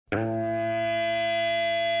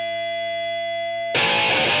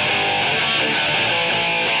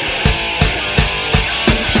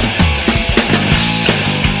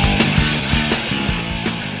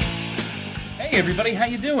everybody, how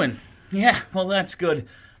you doing? Yeah, well, that's good.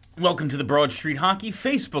 Welcome to the Broad Street Hockey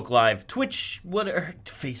Facebook Live, Twitch,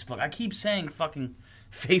 Facebook. I keep saying fucking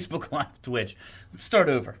Facebook Live, Twitch. Let's start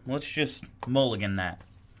over. Let's just mulligan that.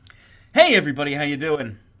 Hey, everybody, how you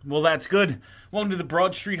doing? Well, that's good. Welcome to the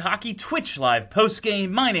Broad Street Hockey Twitch Live postgame.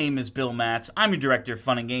 My name is Bill Matz. I'm your director of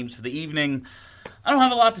fun and games for the evening. I don't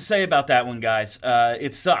have a lot to say about that one, guys.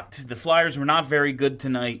 It sucked. The Flyers were not very good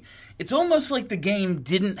tonight. It's almost like the game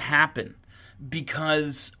didn't happen.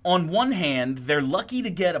 Because on one hand, they're lucky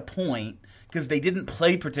to get a point because they didn't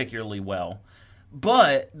play particularly well.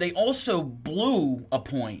 But they also blew a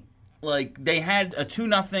point. Like, they had a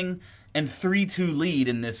 2-0 and 3-2 lead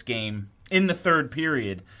in this game in the third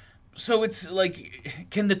period. So it's like,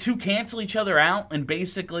 can the two cancel each other out? And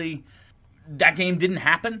basically, that game didn't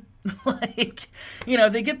happen?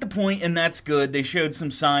 They get the point, and that's good. They showed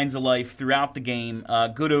some signs of life throughout the game.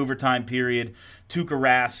 Good overtime period. Tuukka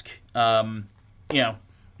Rask,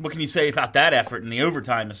 what can you say about that effort in the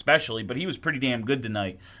overtime especially? But he was pretty damn good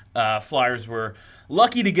tonight. Flyers were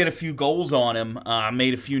lucky to get a few goals on him.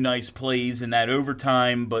 Made a few nice plays in that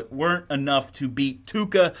overtime, but weren't enough to beat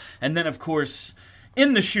Tuukka. And then, of course,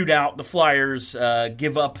 in the shootout, the Flyers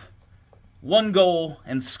give up one goal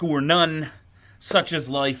and score none. Such is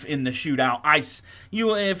life in the shootout.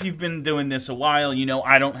 If you've been doing this a while, you know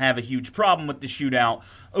I don't have a huge problem with the shootout.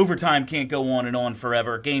 Overtime can't go on and on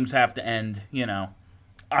forever. Games have to end,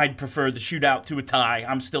 I'd prefer the shootout to a tie.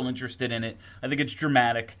 I'm still interested in it. I think it's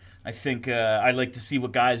dramatic. I think I'd like to see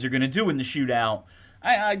what guys are going to do in the shootout.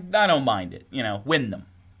 I don't mind it. Win them.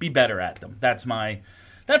 Be better at them. That's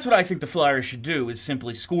what I think the Flyers should do, is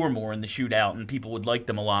simply score more in the shootout, and people would like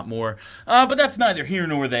them a lot more. But that's neither here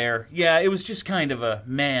nor there. Yeah, it was just kind of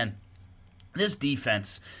this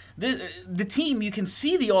defense. The team, you can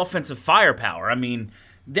see the offensive firepower. I mean,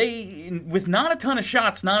 they, with not a ton of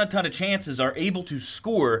shots, not a ton of chances, are able to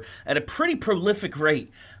score at a pretty prolific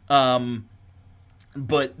rate.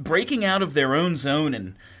 But breaking out of their own zone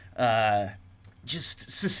and just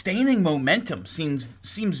sustaining momentum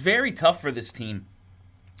seems very tough for this team.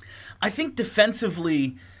 I think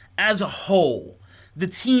defensively, as a whole, the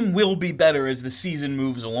team will be better as the season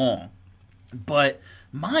moves along. But,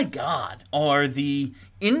 my God, are the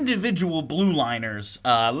individual blue liners,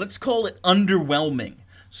 let's call it underwhelming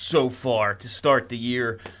so far to start the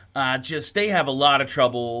year. They have a lot of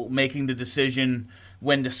trouble making the decision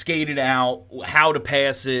when to skate it out, how to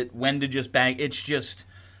pass it, when to just bang. It's just,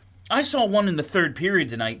 I saw one in the third period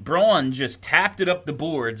tonight. Braun just tapped it up the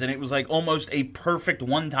boards, and it was like almost a perfect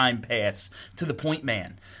one-time pass to the point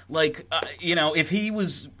man. If he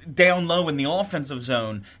was down low in the offensive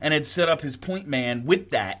zone and had set up his point man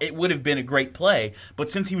with that, it would have been a great play. But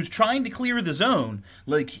since he was trying to clear the zone,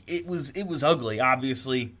 it was ugly.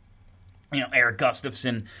 Obviously, Erik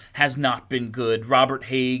Gustafsson has not been good. Robert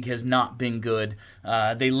Haig has not been good.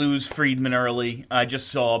 They lose Friedman early. I just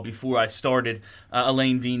saw before I started,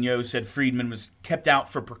 Alain Vigneault said Friedman was kept out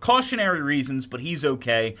for precautionary reasons, but he's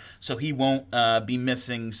okay, so he won't be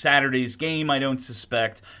missing Saturday's game, I don't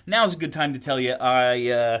suspect. Now's a good time to tell you,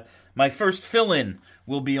 my first fill-in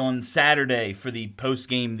will be on Saturday for the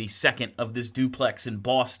post-game, the second of this duplex in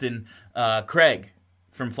Boston. Craig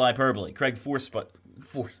from Flyperbole, Craig Forsyth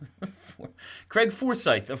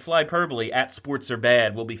of Flyperbole at Sports Are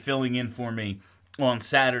Bad will be filling in for me on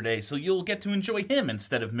Saturday, so you'll get to enjoy him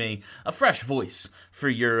instead of me. A fresh voice for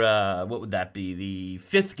your, what would that be, the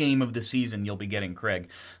fifth game of the season you'll be getting, Craig.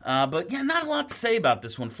 But yeah, not a lot to say about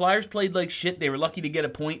this one. Flyers played like shit. They were lucky to get a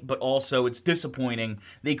point, but also it's disappointing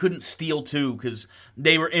they couldn't steal two because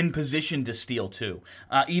they were in position to steal two.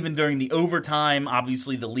 Even during the overtime,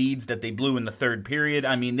 obviously the leads that they blew in the third period,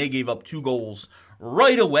 I mean, they gave up 2 goals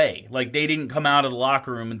right away. They didn't come out of the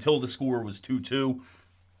locker room until the score was 2-2.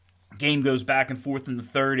 Game goes back and forth in the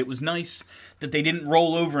third. It was nice that they didn't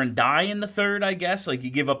roll over and die in the third, I guess. You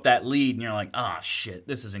give up that lead and you're like, shit,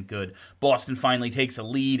 this isn't good. Boston finally takes a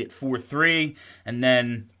lead at 4-3, and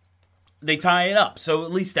then they tie it up. So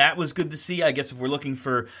at least that was good to see, I guess, if we're looking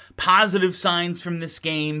for positive signs from this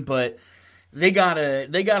game. But they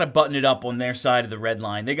gotta button it up on their side of the red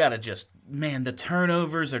line. They gotta the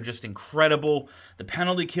turnovers are just incredible. The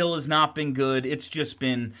penalty kill has not been good. It's just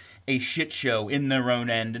been a shit show in their own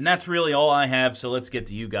end. And that's really all I have, so let's get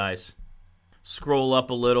to you guys. Scroll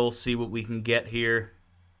up a little, see what we can get here.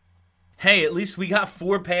 Hey, at least we got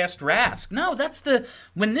 4 past Rask. No,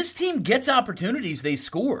 when this team gets opportunities, they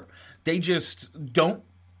score. They just don't.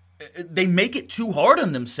 They make it too hard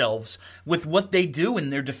on themselves with what they do in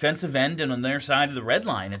their defensive end and on their side of the red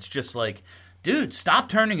line. It's just like, dude, stop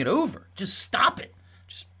turning it over. Just stop it.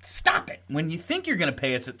 Just stop it. When you think you're going to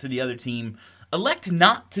pass it to the other team, elect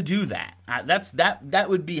not to do that. That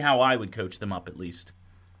would be how I would coach them up, at least.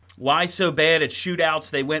 Why so bad at shootouts?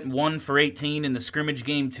 They went 1 for 18 in the scrimmage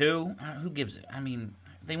game too. Who gives it? I mean,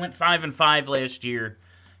 they went 5-5 last year.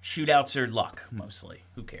 Shootouts are luck mostly.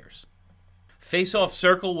 Who cares? Face-off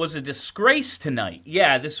circle was a disgrace tonight.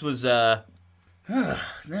 Yeah, this was the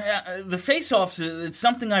face-offs. It's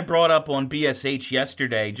something I brought up on BSH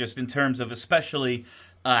yesterday, just in terms of especially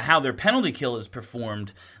how their penalty kill is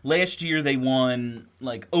performed. Last year, they won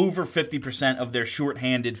like over 50% of their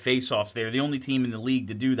shorthanded face-offs. They're the only team in the league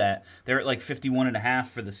to do that. They're at like 51.5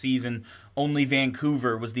 for the season. Only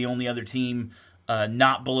Vancouver was the only other team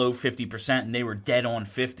not below 50%, and they were dead on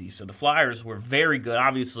 50. So the Flyers were very good.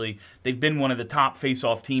 Obviously, they've been one of the top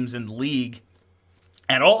face-off teams in the league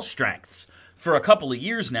at all strengths for a couple of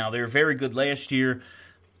years now. They were very good last year.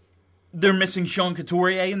 They're missing Sean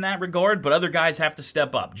Couturier in that regard, but other guys have to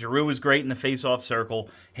step up. Giroux is great in the face-off circle.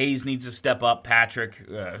 Hayes needs to step up. Patrick,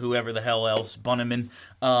 whoever the hell else, Bunneman.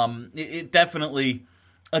 It definitely,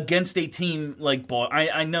 against a team like Ball,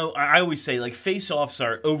 I know, I always say, like, face-offs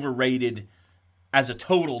are overrated as a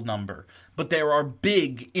total number, but there are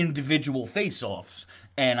big individual face-offs,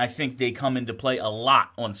 and I think they come into play a lot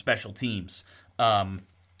on special teams.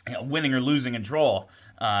 Winning or losing a draw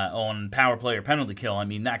on power play or penalty kill, I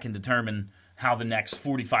mean, that can determine how the next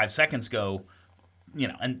 45 seconds go,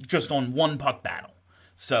 and just on one puck battle.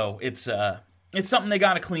 So it's something they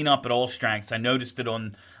got to clean up at all strengths. I noticed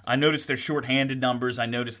their shorthanded numbers. I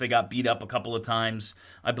noticed they got beat up a couple of times.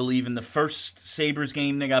 I believe in the first Sabres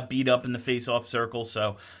game they got beat up in the face-off circle.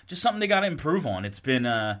 So just something they got to improve on. It's been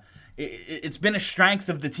a strength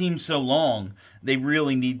of the team so long. They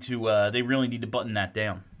really need to button that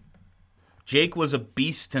down. Jake was a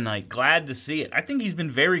beast tonight. Glad to see it. I think he's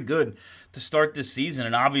been very good to start this season,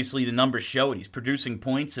 and obviously the numbers show it. He's producing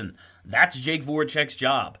points, and that's Jake Voracek's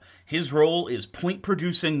job. His role is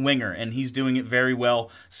point-producing winger, and he's doing it very well.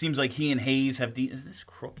 Seems like he and Hayes have... Is this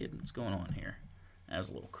crooked? What's going on here? That was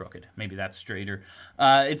a little crooked. Maybe that's straighter.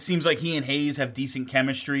 It seems like he and Hayes have decent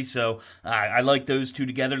chemistry, so I like those two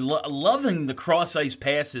together. Loving the cross-ice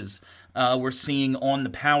passes we're seeing on the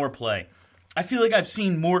power play. I feel like I've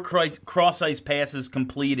seen more cross-ice passes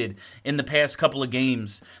completed in the past couple of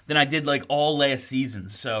games than I did like all last season.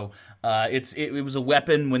 So it was a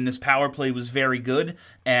weapon when this power play was very good,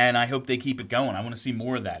 and I hope they keep it going. I want to see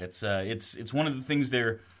more of that. It's one of the things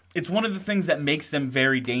It's one of the things that makes them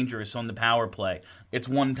very dangerous on the power play. It's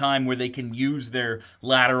one time where they can use their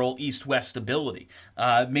lateral east-west ability.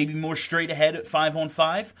 Maybe more straight ahead at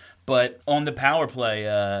 5-on-5, but on the power play,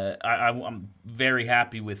 I'm very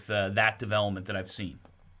happy with that development that I've seen.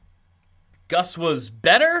 Gus was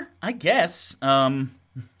better, I guess.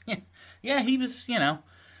 Yeah, he was,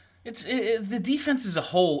 It's the defense as a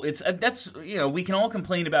whole. We can all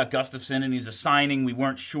complain about Gustafsson, and he's a signing. We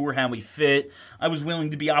weren't sure how he fit. I was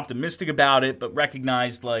willing to be optimistic about it, but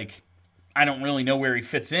recognized I don't really know where he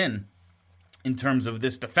fits in terms of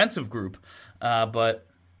this defensive group. But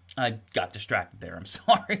I got distracted there. I'm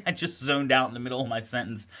sorry. I just zoned out in the middle of my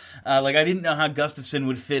sentence. I didn't know how Gustafsson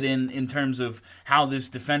would fit in terms of how this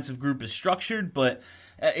defensive group is structured. But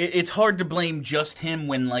it's hard to blame just him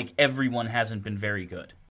when everyone hasn't been very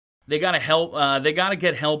good. They got to help. They got to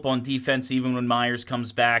get help on defense even when Myers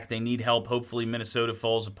comes back. They need help. Hopefully Minnesota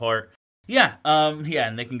falls apart. Yeah,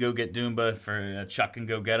 and they can go get Dumba for Chuck can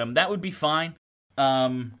go get him. That would be fine.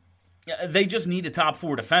 They just need a top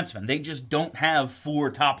four defenseman. They just don't have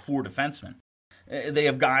top four defensemen. They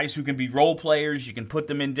have guys who can be role players. You can put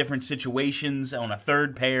them in different situations on a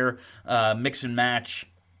third pair, mix and match.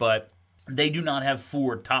 But they do not have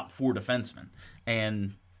top four defensemen.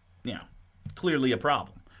 And, clearly a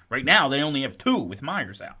problem. Right now, they only have two with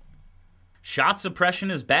Myers out. Shot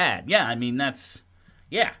suppression is bad. Yeah,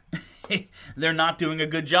 they're not doing a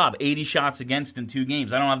good job. 80 shots against in 2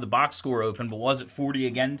 games. I don't have the box score open, but was it 40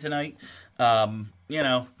 again tonight? The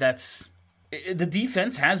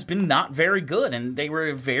defense has been not very good, and they were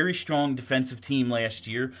a very strong defensive team last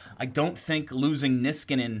year. I don't think losing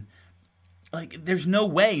Niskanen, there's no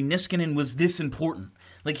way Niskanen was this important.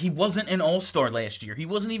 He wasn't an all-star last year. He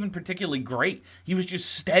wasn't even particularly great. He was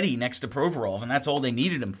just steady next to Provorov, and that's all they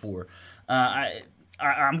needed him for.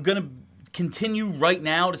 I'm going to continue right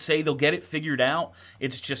now to say they'll get it figured out.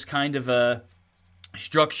 It's just kind of a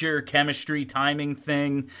structure, chemistry, timing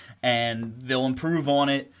thing, and they'll improve on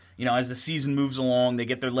it. As the season moves along, they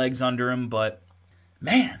get their legs under them, but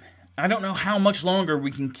man, I don't know how much longer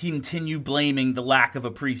we can continue blaming the lack of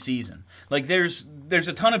a preseason. There's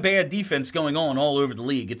a ton of bad defense going on all over the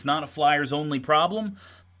league. It's not a Flyers-only problem,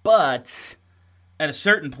 but at a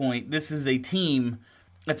certain point, this is a team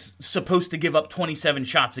that's supposed to give up 27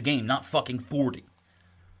 shots a game, not fucking 40.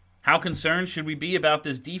 How concerned should we be about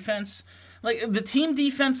this defense? Like, the team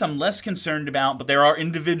defense I'm less concerned about, but there are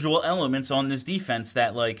individual elements on this defense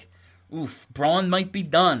that, like, oof, Braun might be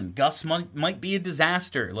done. Gus might be a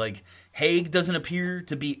disaster. Like, Haig doesn't appear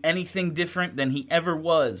to be anything different than he ever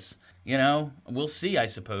was. You know, we'll see, I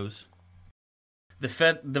suppose.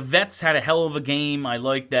 The vets had a hell of a game. I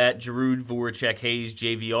like that. Giroud, Voracek, Hayes,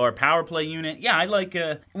 JVR, power play unit. Yeah, I like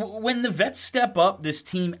when the vets step up, this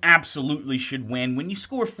team absolutely should win. When you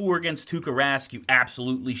score 4 against Tuukka Rask, you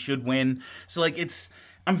absolutely should win. So, like,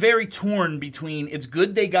 I'm very torn between it's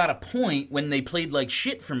good they got a point when they played like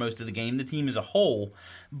shit for most of the game, the team as a whole,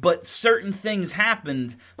 but certain things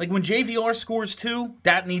happened. Like, when JVR scores 2,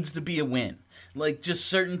 that needs to be a win. Like, just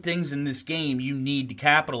certain things in this game you need to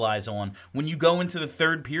capitalize on. When you go into the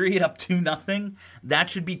third period up 2-0, that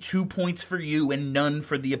should be 2 points for you and none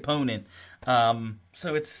for the opponent.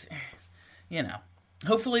 So it's, you know,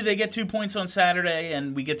 hopefully they get 2 points on Saturday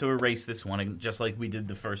and we get to erase this one just like we did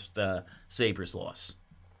the first Sabres loss.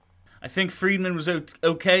 I think Friedman was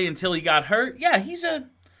okay until he got hurt. Yeah, he's a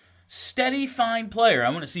steady, fine player. I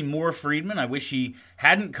want to see more Friedman. I wish he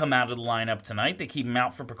hadn't come out of the lineup tonight. They keep him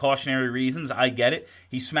out for precautionary reasons. I get it.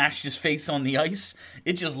 He smashed his face on the ice.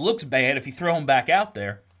 It just looks bad if you throw him back out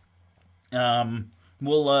there. I'm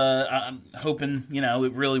hoping, you know,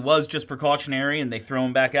 it really was just precautionary and they throw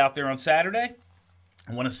him back out there on Saturday.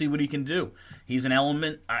 I want to see what he can do. He's an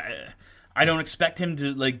element. I don't expect him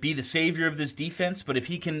to, like, be the savior of this defense, but if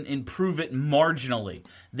he can improve it marginally,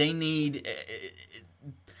 they need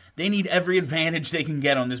every advantage they can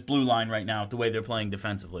get on this blue line right now, the way they're playing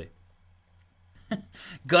defensively.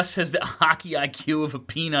 Gus has the hockey IQ of a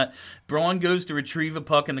peanut. Braun goes to retrieve a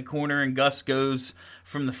puck in the corner, and Gus goes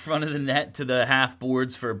from the front of the net to the half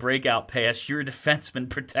boards for a breakout pass. You're a defenseman,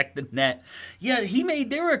 protect the net. Yeah,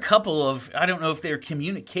 there were a couple of, I don't know if they're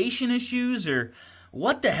communication issues or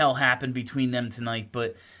what the hell happened between them tonight,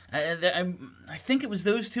 but I think it was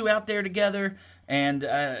those two out there together, and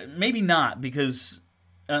maybe not, because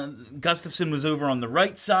Gustafsson was over on the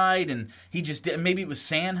right side, and he just did. Maybe it was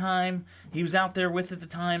Sanheim he was out there with at the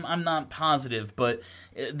time. I'm not positive, but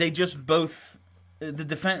they just both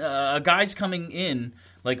guys coming in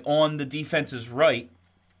like on the defense's right,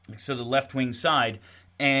 so the left wing side,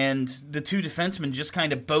 and the two defensemen just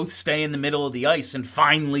kind of both stay in the middle of the ice, and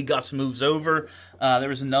finally Gus moves over. There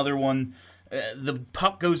was another one. The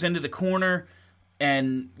puck goes into the corner.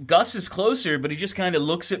 And Gus is closer, but he just kind of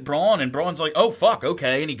looks at Braun, and Braun's like, "Oh fuck,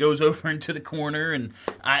 okay," and he goes over into the corner, and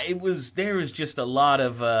there was just a lot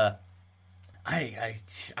of I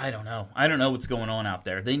don't know. I don't know what's going on out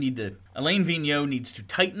there. Alain Vigneault needs to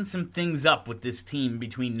tighten some things up with this team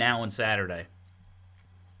between now and Saturday.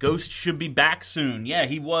 Ghost should be back soon. Yeah,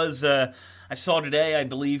 he was. I saw today. I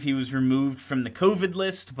believe he was removed from the COVID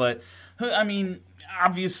list, but I mean,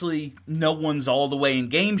 obviously, no one's all the way in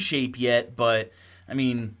game shape yet, but. I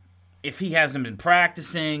mean, if he hasn't been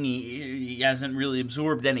practicing, he hasn't really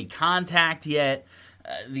absorbed any contact yet.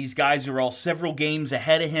 These guys are all several games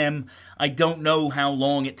ahead of him. I don't know how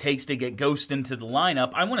long it takes to get Ghost into the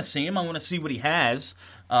lineup. I want to see him. I want to see what he has.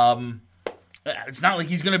 It's not like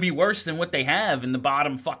he's going to be worse than what they have in the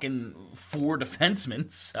bottom fucking 4 defensemen.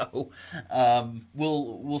 So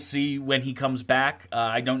we'll see when he comes back.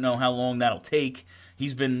 I don't know how long that'll take.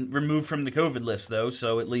 He's been removed from the COVID list, though,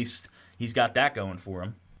 so at least he's got that going for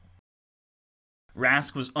him.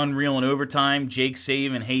 Rask was unreal in overtime. Jake's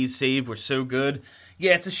save and Hayes' save were so good.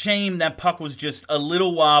 Yeah, it's a shame that puck was just a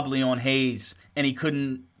little wobbly on Hayes, and he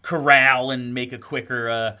couldn't corral and make a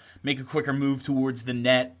quicker move towards the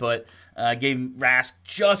net, but gave Rask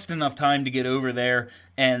just enough time to get over there,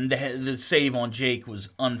 and the save on Jake was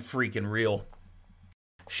unfreaking real.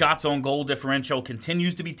 Shots on goal differential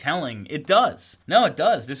continues to be telling. It does. No, it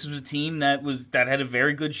does. This was a team that had a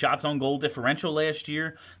very good shots on goal differential last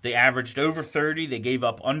year. They averaged over 30. They gave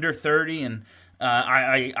up under 30, and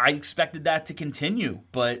I expected that to continue.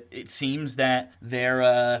 But it seems that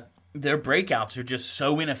their breakouts are just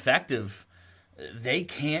so ineffective. They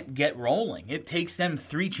can't get rolling. It takes them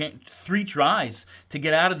three tries to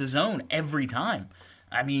get out of the zone every time.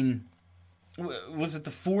 I mean, was it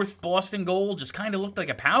the 4th Boston goal? Just kind of looked like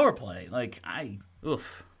a power play.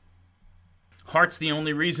 Hart's the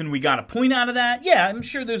only reason we got a point out of that. Yeah, I'm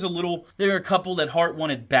sure there are a couple that Hart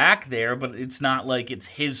wanted back there, but it's not like it's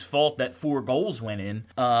his fault that 4 goals went in.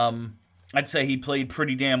 I'd say he played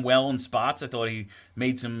pretty damn well in spots. I thought he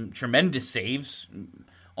made some tremendous saves.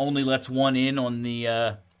 Only lets 1 in on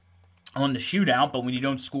the shootout, but when you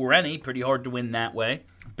don't score any, pretty hard to win that way.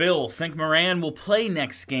 Bill, think Moran will play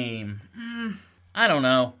next game? I don't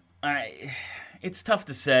know. it's tough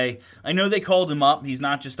to say. I know they called him up. He's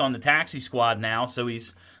not just on the taxi squad now, so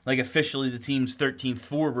he's like officially the team's 13th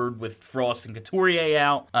forward with Frost and Couturier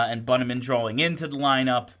out and Bunnaman drawing into the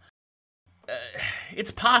lineup.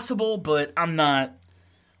 It's possible, but I'm not.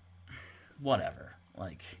 Whatever.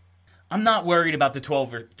 Like, I'm not worried about the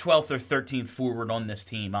 12th or 13th forward on this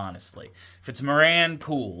team, honestly. If it's Moran,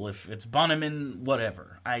 cool. If it's Bunnaman,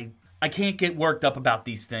 whatever. I can't get worked up about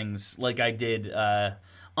these things like I did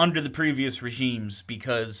under the previous regimes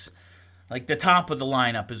because, like, the top of the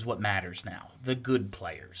lineup is what matters now. The good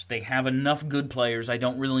players. They have enough good players. I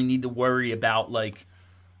don't really need to worry about, like,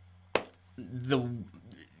 the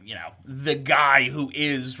guy who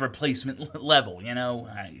is replacement level,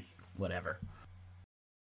 whatever.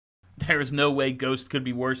 There is no way Ghost could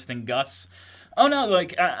be worse than Gus. Oh no,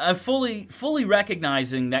 like I'm fully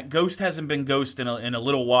recognizing that Ghost hasn't been Ghost in a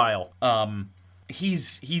little while.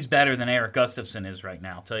 He's better than Erik Gustafsson is right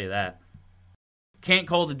now, I'll tell you that. Can't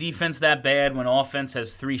call the defense that bad when offense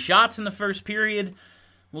has 3 shots in the first period.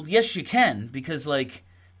 Well, yes you can, because like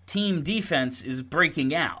team defense is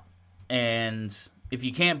breaking out. And if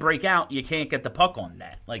you can't break out, you can't get the puck on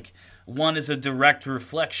net. Like, one is a direct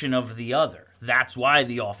reflection of the other. That's why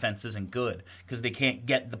the offense isn't good, because they can't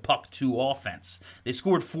get the puck to offense. They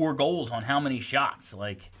scored 4 goals on how many shots?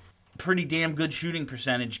 Like, pretty damn good shooting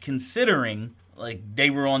percentage, considering, like, they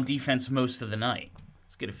were on defense most of the night.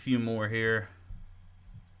 Let's get a few more here.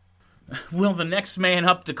 Will the next man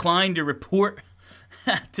up decline to report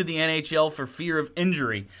to the NHL for fear of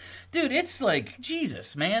injury? Dude, it's like,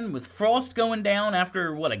 Jesus, man, with Frost going down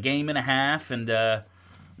after, a game and a half, and,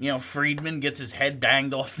 Friedman gets his head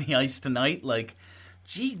banged off the ice tonight, like,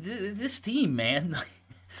 gee, this team, man,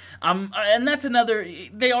 and that's another,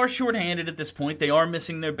 they are shorthanded at this point, they are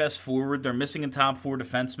missing their best forward, they're missing a top 4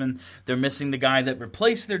 defenseman, they're missing the guy that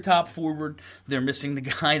replaced their top forward, they're missing the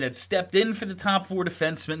guy that stepped in for the top 4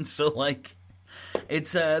 defenseman, so, like,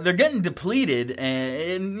 it's, they're getting depleted,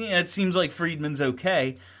 and it seems like Friedman's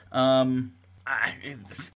okay.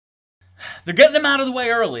 They're getting him out of the way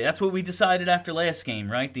early. That's what we decided after last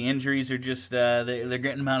game, right? The injuries are just, they're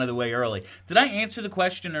getting him out of the way early. Did I answer the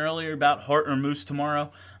question earlier about Hart or Moose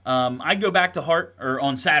tomorrow? I'd go back to Hart, or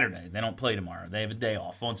on Saturday. They don't play tomorrow. They have a day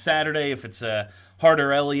off. On Saturday, if it's Hart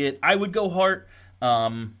or Elliott, I would go Hart. But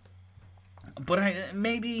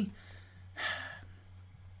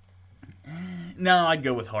no, I'd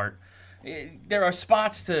go with Hart. There are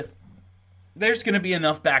spots to... There's going to be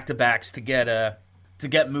enough back-to-backs to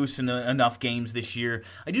get Moose in enough games this year.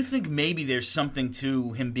 I do think maybe there's something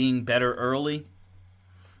to him being better early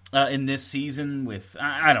in this season with...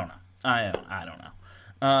 I don't know. I don't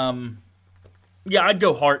know. Yeah, I'd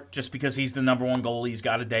go Hart just because he's the number 1 goalie. He's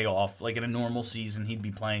got a day off. Like in a normal season, he'd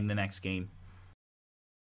be playing the next game.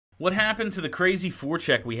 What happened to the crazy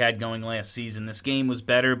forecheck we had going last season? This game was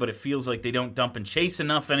better, but it feels like they don't dump and chase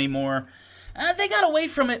enough anymore. They got away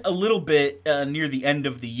from it a little bit near the end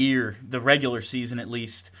of the year, the regular season at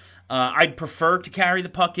least. I'd prefer to carry the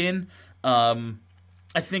puck in.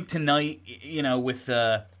 I think tonight, with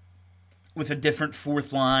a different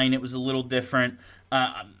fourth line, it was a little different.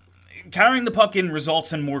 Carrying the puck in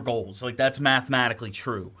results in more goals. Like, that's mathematically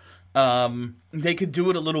true. They could do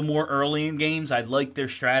it a little more early in games. I liked their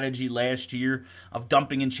strategy last year of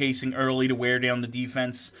dumping and chasing early to wear down the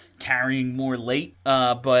defense, carrying more late.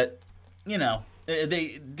 But...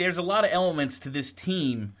 there's a lot of elements to this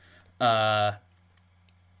team they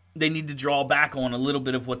need to draw back on a little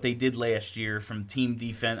bit of what they did last year from team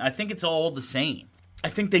defense. I think it's all the same. I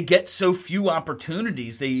think they get so few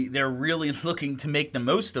opportunities, they're really looking to make the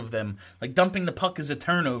most of them. Like, dumping the puck is a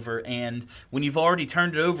turnover, and when you've already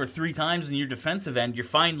turned it over 3 times in your defensive end, you're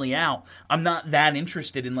finally out. I'm not that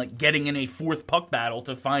interested in, like, getting in a 4th puck battle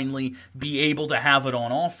to finally be able to have it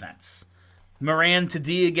on offense. Moran to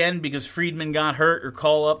D again because Friedman got hurt, or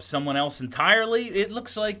call up someone else entirely. It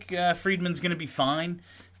looks like Friedman's going to be fine.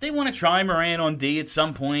 If they want to try Moran on D at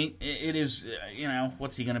some point, it is,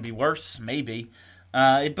 what's he going to be worse? Maybe.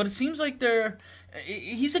 But it seems like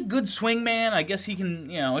he's a good swingman. I guess he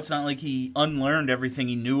can, it's not like he unlearned everything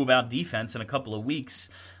he knew about defense in a couple of weeks.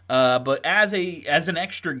 But as an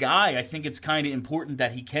extra guy, I think it's kind of important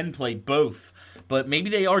that he can play both. But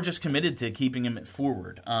maybe they are just committed to keeping him at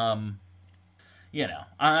forward. I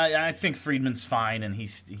think Friedman's fine, and he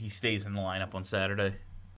stays in the lineup on Saturday.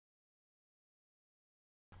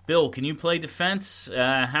 Bill, can you play defense?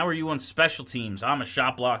 How are you on special teams? I'm a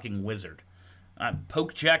shot-blocking wizard.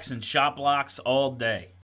 Poke checks and shot blocks all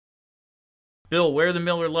day. Bill, where are the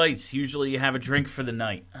Miller Lights? Usually you have a drink for the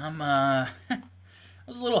night. I'm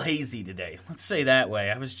was a little hazy today. Let's say that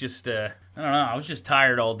way. I was just, I don't know, I was just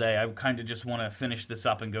tired all day. I kind of just want to finish this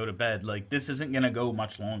up and go to bed. Like, this isn't going to go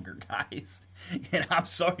much longer, guys. And I'm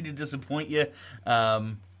sorry to disappoint you.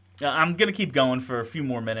 I'm going to keep going for a few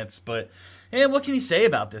more minutes, but yeah, what can you say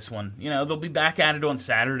about this one? You know, they'll be back at it on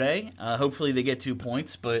Saturday. Hopefully they get 2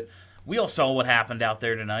 points, but we all saw what happened out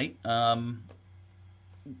there tonight.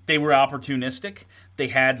 They were opportunistic. They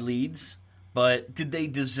had leads, but did they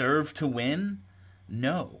deserve to win?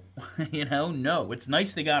 No. No. It's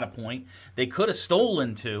nice they got a point. They could have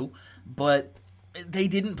stolen 2, but they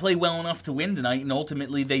didn't play well enough to win tonight, and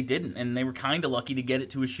ultimately they didn't, and they were kind of lucky to get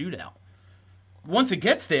it to a shootout. Once it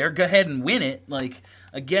gets there, go ahead and win it. Like,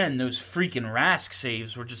 again, those freaking Rask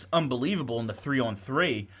saves were just unbelievable in the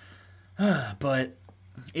 3-on-3. But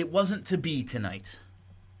it wasn't to be tonight.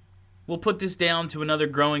 We'll put this down to another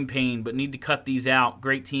growing pain, but need to cut these out.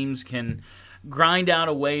 Great teams can grind out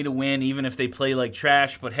a way to win, even if they play like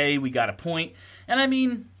trash. But hey, we got a point. And I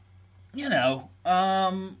mean, they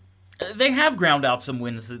have ground out some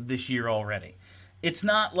wins this year already. It's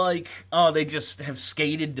not like, they just have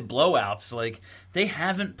skated to blowouts. Like, they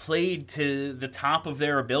haven't played to the top of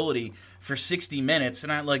their ability for 60 minutes.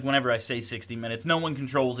 And whenever I say 60 minutes, no one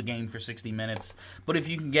controls a game for 60 minutes. But if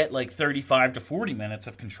you can get like 35 to 40 minutes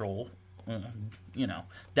of control,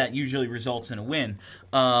 that usually results in a win.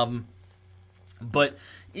 But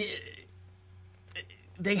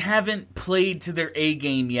they haven't played to their A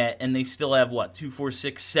game yet, and they still have, 2, 4,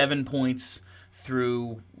 6, 7 points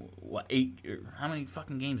through 8? How many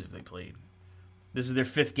fucking games have they played? This is their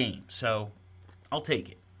 5th game, so I'll take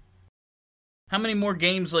it. How many more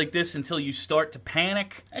games like this until you start to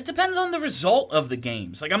panic? It depends on the result of the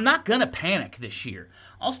games. Like, I'm not gonna panic this year.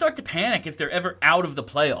 I'll start to panic if they're ever out of the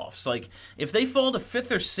playoffs. Like, if they fall to 5th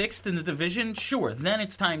or 6th in the division, sure, then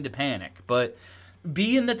it's time to panic. But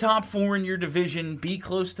be in the top 4 in your division, be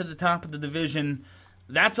close to the top of the division.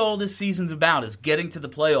 That's all this season's about, is getting to the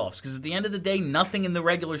playoffs. Because at the end of the day, nothing in the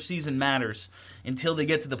regular season matters until they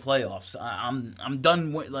get to the playoffs. I'm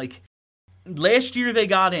done with, last year they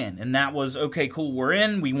got in, and that was, okay, cool, we're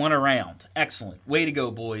in, we won a round. Excellent. Way to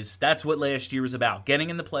go, boys. That's what last year was about, getting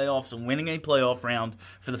in the playoffs and winning a playoff round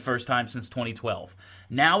for the first time since 2012.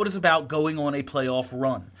 Now it is about going on a playoff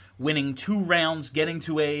run, winning 2 rounds, getting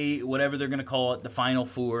to a, whatever they're going to call it, the Final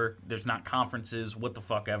Four. There's not conferences, what the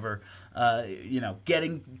fuck ever.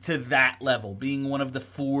 Getting to that level, being one of the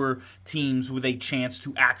 4 teams with a chance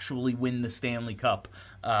to actually win the Stanley Cup.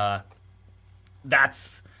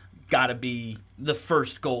 That's got to be the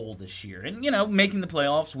first goal this year. And, making the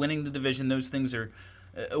playoffs, winning the division, those things are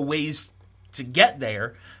ways to get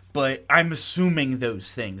there. But I'm assuming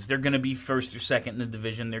those things. They're going to be first or second in the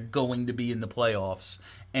division. They're going to be in the playoffs.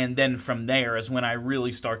 And then from there is when I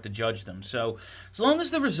really start to judge them. So as long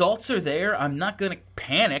as the results are there, I'm not going to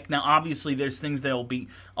panic. Now, obviously, there's things that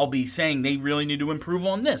I'll be saying they really need to improve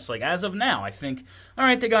on this. Like, as of now, I think, all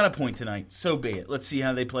right, they got a point tonight. So be it. Let's see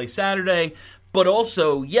how they play Saturday. But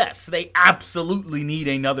also, yes, they absolutely need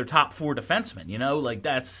another top 4 defenseman.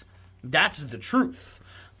 That's the truth.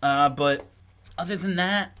 But other than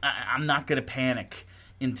that, I'm not going to panic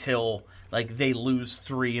until, they lose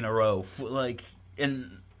 3 in a row.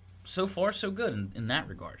 And so far, so good in that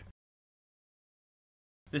regard.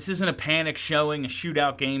 This isn't a panic showing, a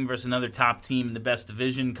shootout game versus another top team in the best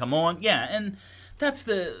division. Come on. Yeah, and that's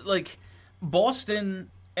Boston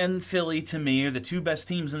and Philly, to me, are the 2 best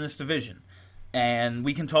teams in this division. And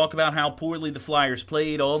we can talk about how poorly the Flyers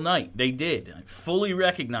played all night. They did. I fully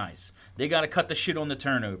recognize they got to cut the shit on the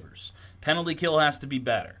turnovers. Penalty kill has to be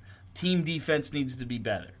better. Team defense needs to be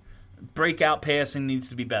better. Breakout passing needs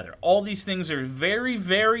to be better. All these things are very,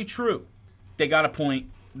 very true. They got a point.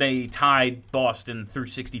 They tied Boston through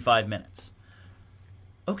 65 minutes.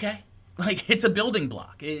 Okay. It's a building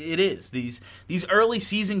block. It is. These early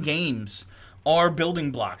season games are building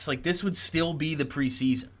blocks. This would still be the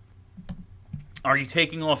preseason. Are you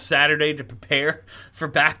taking off Saturday to prepare for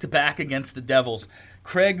back-to-back against the Devils?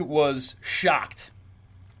 Craig was shocked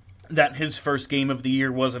that his first game of the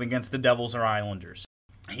year wasn't against the Devils or Islanders.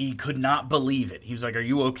 He could not believe it. He was like, are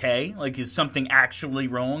you okay? Is something actually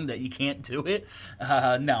wrong that you can't do it?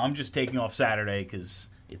 No, I'm just taking off Saturday because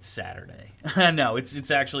it's Saturday. No, it's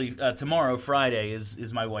actually tomorrow, Friday,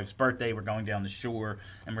 is my wife's birthday. We're going down the shore,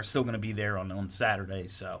 and we're still going to be there on Saturday,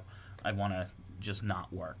 so I want to just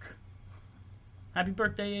not work. Happy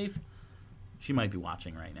birthday, Ave. She might be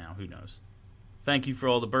watching right now. Who knows? Thank you for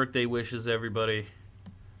all the birthday wishes, everybody.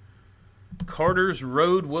 Carter's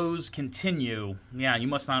road woes continue. Yeah, you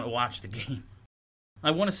must not watch the game.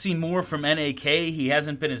 I want to see more from NAK. He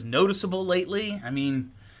hasn't been as noticeable lately. I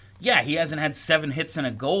mean, Yeah, he hasn't had 7 hits and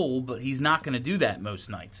a goal, but he's not going to do that most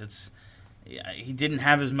nights. He didn't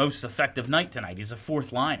have his most effective night tonight. He's a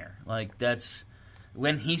fourth liner. Like, that's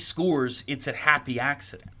when he scores, it's a happy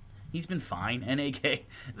accident. He's been fine. NAK,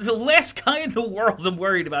 the last guy in the world I'm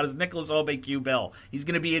worried about is Nicholas Aube-Kubel. He's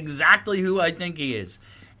going to be exactly who I think he is.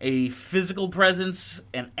 A physical presence,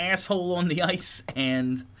 an asshole on the ice,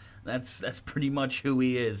 and that's pretty much who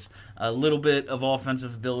he is. A little bit of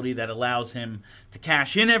offensive ability that allows him to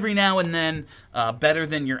cash in every now and then, better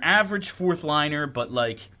than your average fourth liner, but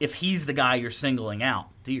like, if he's the guy you're singling out,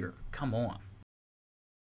 dear, come on.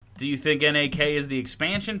 Do you think NAK is the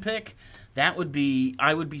expansion pick? I would be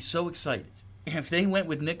so excited. If they went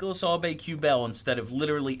with Nicholas Aube-Kubel instead of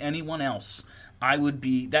literally anyone else, I would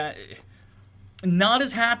be that. Not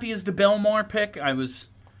as happy as the Bellemare pick. I was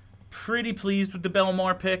pretty pleased with the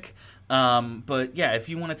Bellemare pick. But yeah, if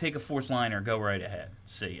you want to take a fourth liner, go right ahead.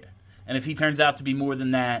 See ya. And if he turns out to be more than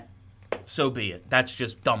that, so be it. That's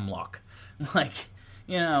just dumb luck. Like,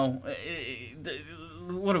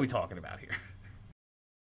 what are we talking about here?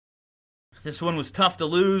 This one was tough to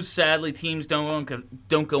lose. Sadly, teams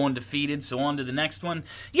don't go undefeated, so on to the next one.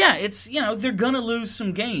 Yeah, it's, they're going to lose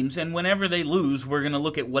some games, and whenever they lose, we're going to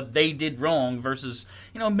look at what they did wrong versus,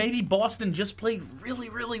 maybe Boston just played really,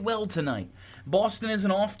 really well tonight. Boston isn't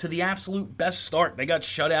off to the absolute best start. They got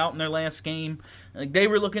shut out in their last game. Like, they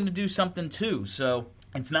were looking to do something too, so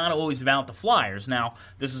it's not always about the Flyers. Now,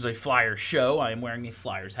 this is a Flyers show. I am wearing a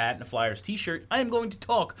Flyers hat and a Flyers t-shirt. I am going to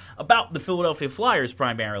talk about the Philadelphia Flyers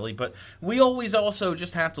primarily, but we always also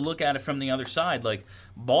just have to look at it from the other side. Like,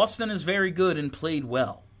 Boston is very good and played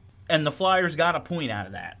well, and the Flyers got a point out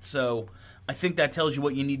of that. So I think that tells you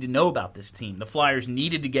what you need to know about this team. The Flyers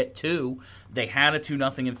needed to get 2. They had a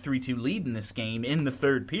 2-0 and 3-2 lead in this game in the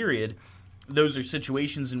third period. Those are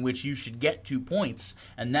situations in which you should get 2 points,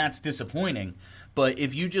 and that's disappointing. But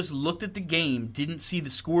if you just looked at the game, didn't see the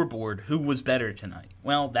scoreboard, who was better tonight?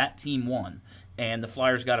 Well, that team won, and the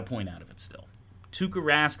Flyers got a point out of it still. Tuukka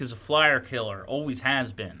Rask is a Flyer killer, always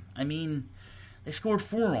has been. I mean, they scored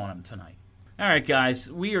 4 on him tonight. All right,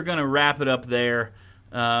 guys, we are going to wrap it up there.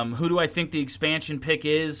 Who do I think the expansion pick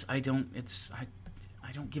is? I don't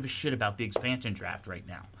give a shit about the expansion draft right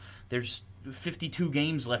now. There's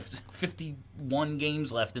 51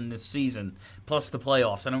 games left in this season, plus the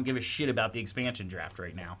playoffs. I don't give a shit about the expansion draft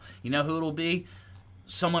right now. You know who it'll be?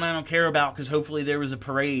 Someone I don't care about, because hopefully there was a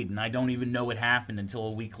parade and I don't even know it happened until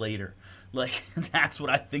a week later. Like, that's what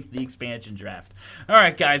I think the expansion draft. All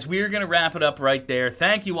right, guys, we're going to wrap it up right there.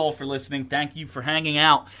 Thank you all for listening. Thank you for hanging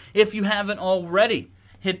out. If you haven't already,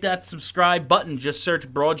 hit that subscribe button. Just search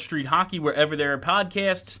Broad Street Hockey wherever there are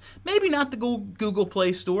podcasts. Maybe not the Google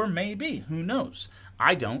Play Store. Maybe. Who knows?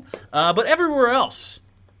 I don't. But everywhere else,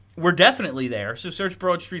 we're definitely there. So search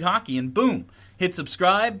Broad Street Hockey and boom, hit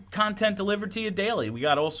subscribe. Content delivered to you daily. We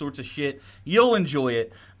got all sorts of shit. You'll enjoy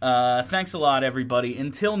it. Thanks a lot, everybody.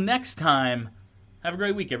 Until next time, have a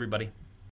great week, everybody.